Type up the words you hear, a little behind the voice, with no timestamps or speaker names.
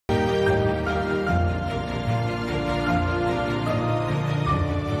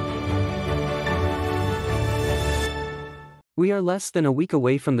We are less than a week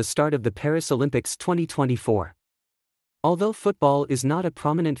away from the start of the Paris Olympics 2024. Although football is not a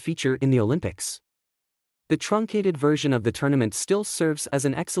prominent feature in the Olympics, the truncated version of the tournament still serves as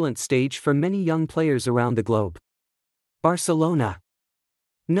an excellent stage for many young players around the globe. Barcelona,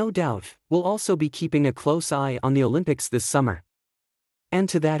 no doubt, will also be keeping a close eye on the Olympics this summer. And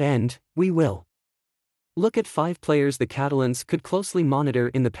to that end, we will look at 5 players the Catalans could closely monitor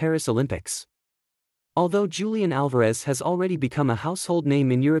in the Paris Olympics. Although Julian Alvarez has already become a household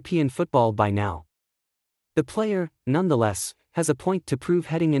name in European football by now, the player, nonetheless, has a point to prove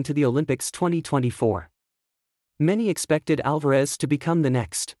heading into the Olympics 2024. Many expected Alvarez to become the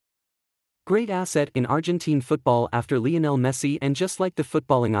next great asset in Argentine football after Lionel Messi, and just like the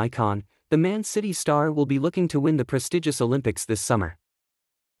footballing icon, the Man City star will be looking to win the prestigious Olympics this summer.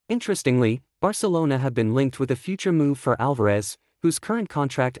 Interestingly, Barcelona have been linked with a future move for Alvarez, whose current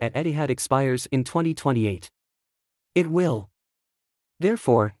contract at Etihad expires in 2028. It will,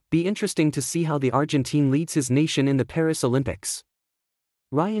 therefore, be interesting to see how the Argentine leads his nation in the Paris Olympics.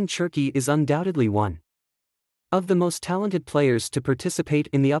 Ryan Cherki is undoubtedly one of the most talented players to participate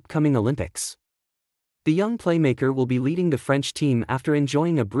in the upcoming Olympics. The young playmaker will be leading the French team after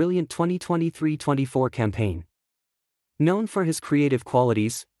enjoying a brilliant 2023-24 campaign. Known for his creative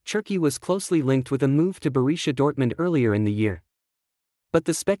qualities, Cherki was closely linked with a move to Borussia Dortmund earlier in the year. But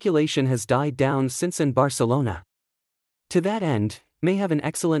the speculation has died down since, and Barcelona, to that end, may have an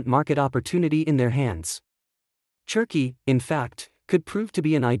excellent market opportunity in their hands. Cherki, in fact, could prove to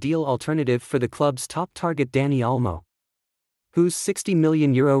be an ideal alternative for the club's top target Dani Olmo, whose €60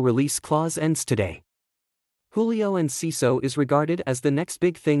 million release clause ends today. Julio Enciso is regarded as the next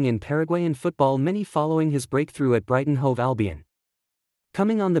big thing in Paraguayan football, many following his breakthrough at Brighton Hove Albion.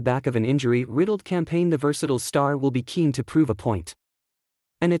 Coming on the back of an injury-riddled campaign, the versatile star will be keen to prove a point.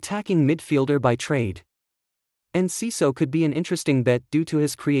 An attacking midfielder by trade, Enciso could be an interesting bet due to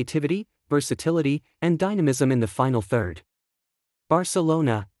his creativity, versatility, and dynamism in the final third.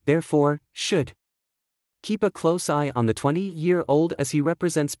 Barcelona, therefore, should keep a close eye on the 20-year-old as he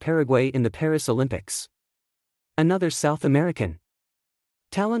represents Paraguay in the Paris Olympics. Another South American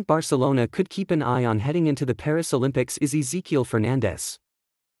talent Barcelona could keep an eye on heading into the Paris Olympics is Ezequiel Fernandez.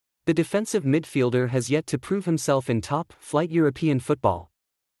 The defensive midfielder has yet to prove himself in top-flight European football,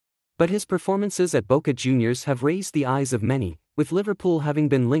 but his performances at Boca Juniors have raised the eyes of many, with Liverpool having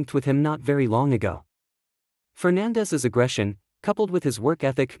been linked with him not very long ago. Fernandez's aggression, coupled with his work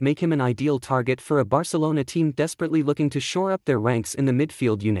ethic, make him an ideal target for a Barcelona team desperately looking to shore up their ranks in the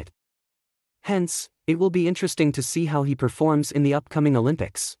midfield unit. Hence, it will be interesting to see how he performs in the upcoming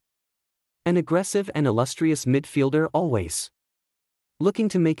Olympics. An aggressive and illustrious midfielder always looking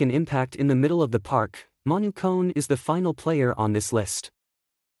to make an impact in the middle of the park, Manu Koné is the final player on this list.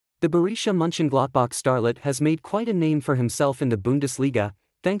 The Borussia Mönchengladbach starlet has made quite a name for himself in the Bundesliga,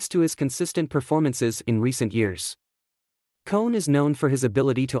 thanks to his consistent performances in recent years. Koné is known for his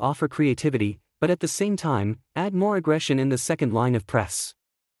ability to offer creativity, but at the same time, add more aggression in the second line of press.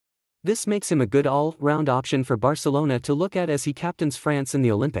 This makes him a good all-round option for Barcelona to look at as he captains France in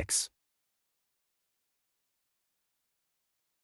the Olympics.